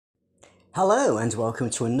Hello and welcome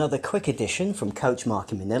to another quick edition from Coach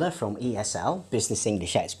Mark in Manila from ESL,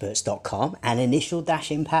 businessenglishexperts.com and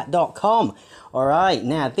initial-impact.com. All right,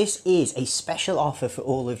 now this is a special offer for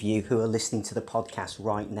all of you who are listening to the podcast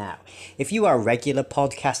right now. If you are a regular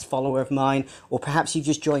podcast follower of mine, or perhaps you've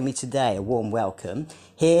just joined me today, a warm welcome.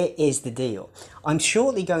 Here is the deal. I'm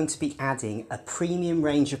shortly going to be adding a premium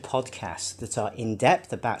range of podcasts that are in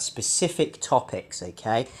depth about specific topics,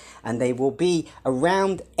 okay? And they will be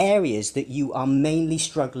around areas that you are mainly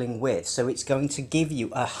struggling with. So it's going to give you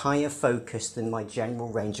a higher focus than my general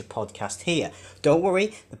range of podcasts here. Don't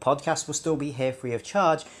worry, the podcast will still be here free of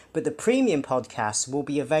charge, but the premium podcasts will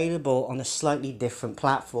be available on a slightly different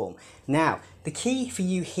platform. Now, the key for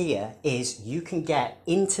you here is you can get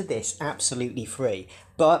into this absolutely free,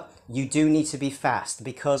 but you do need to be fast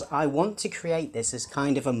because I want to create this as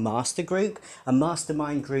kind of a master group, a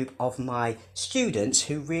mastermind group of my students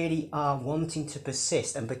who really are wanting to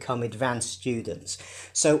persist and become advanced students.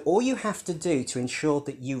 So all you have to do to ensure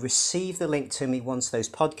that you receive the link to me once those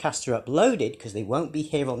podcasts are uploaded, because they won't be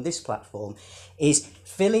here on this platform, is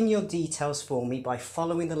fill in your details for me by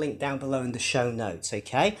following the link down below in the show notes,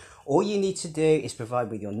 okay? All you need to do is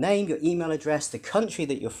provide with your name, your email address, the country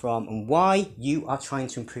that you're from, and why you are trying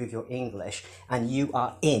to improve your English, and you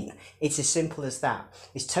are in. It's as simple as that.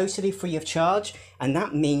 It's totally free of charge, and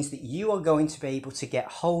that means that you are going to be able to get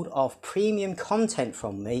hold of premium content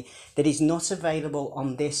from me that is not available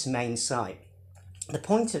on this main site. The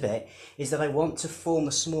point of it is that I want to form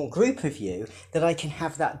a small group of you that I can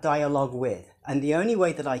have that dialogue with. And the only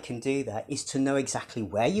way that I can do that is to know exactly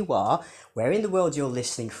where you are, where in the world you're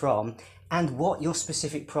listening from, and what your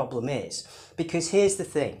specific problem is. Because here's the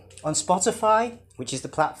thing, on Spotify, which is the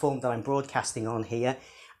platform that I'm broadcasting on here,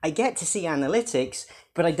 I get to see analytics,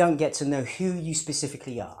 but I don't get to know who you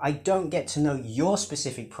specifically are. I don't get to know your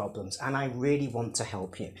specific problems, and I really want to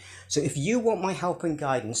help you. So if you want my help and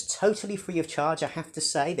guidance totally free of charge, I have to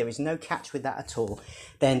say there is no catch with that at all,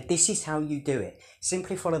 then this is how you do it.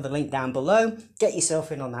 Simply follow the link down below, get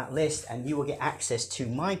yourself in on that list, and you will get access to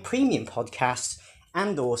my premium podcasts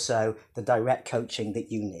and also the direct coaching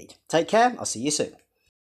that you need. Take care. I'll see you soon.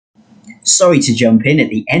 Sorry to jump in at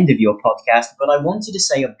the end of your podcast, but I wanted to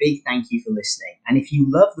say a big thank you for listening. And if you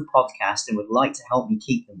love the podcast and would like to help me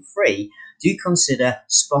keep them free, do consider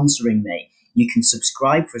sponsoring me. You can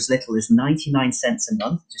subscribe for as little as 99 cents a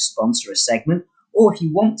month to sponsor a segment, or if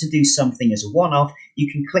you want to do something as a one-off,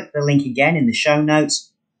 you can click the link again in the show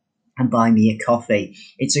notes and buy me a coffee.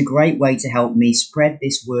 It's a great way to help me spread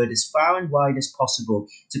this word as far and wide as possible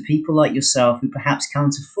to people like yourself who perhaps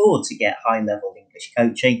can't afford to get high-level English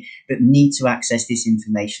coaching but need to access this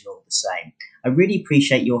information all the same. I really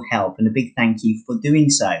appreciate your help and a big thank you for doing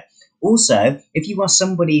so. Also, if you are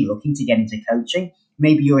somebody looking to get into coaching,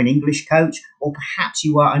 maybe you're an English coach or perhaps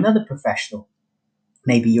you are another professional.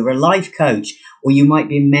 Maybe you're a life coach, or you might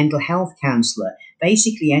be a mental health counselor.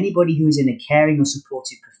 Basically, anybody who is in a caring or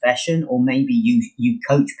supportive profession, or maybe you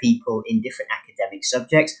coach people in different academic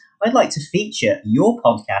subjects, I'd like to feature your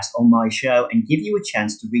podcast on my show and give you a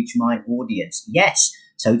chance to reach my audience. Yes,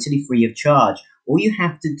 totally free of charge. All you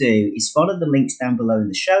have to do is follow the links down below in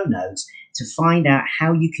the show notes to find out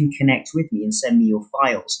how you can connect with me and send me your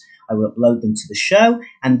files. I will upload them to the show,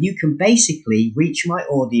 and you can basically reach my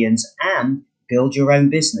audience and build your own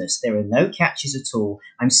business. There are no catches at all.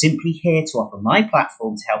 I'm simply here to offer my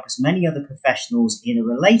platform to help as many other professionals in a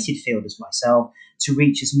related field as myself to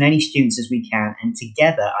reach as many students as we can. And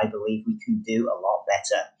together, I believe we can do a lot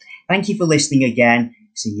better. Thank you for listening again.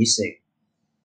 See you soon.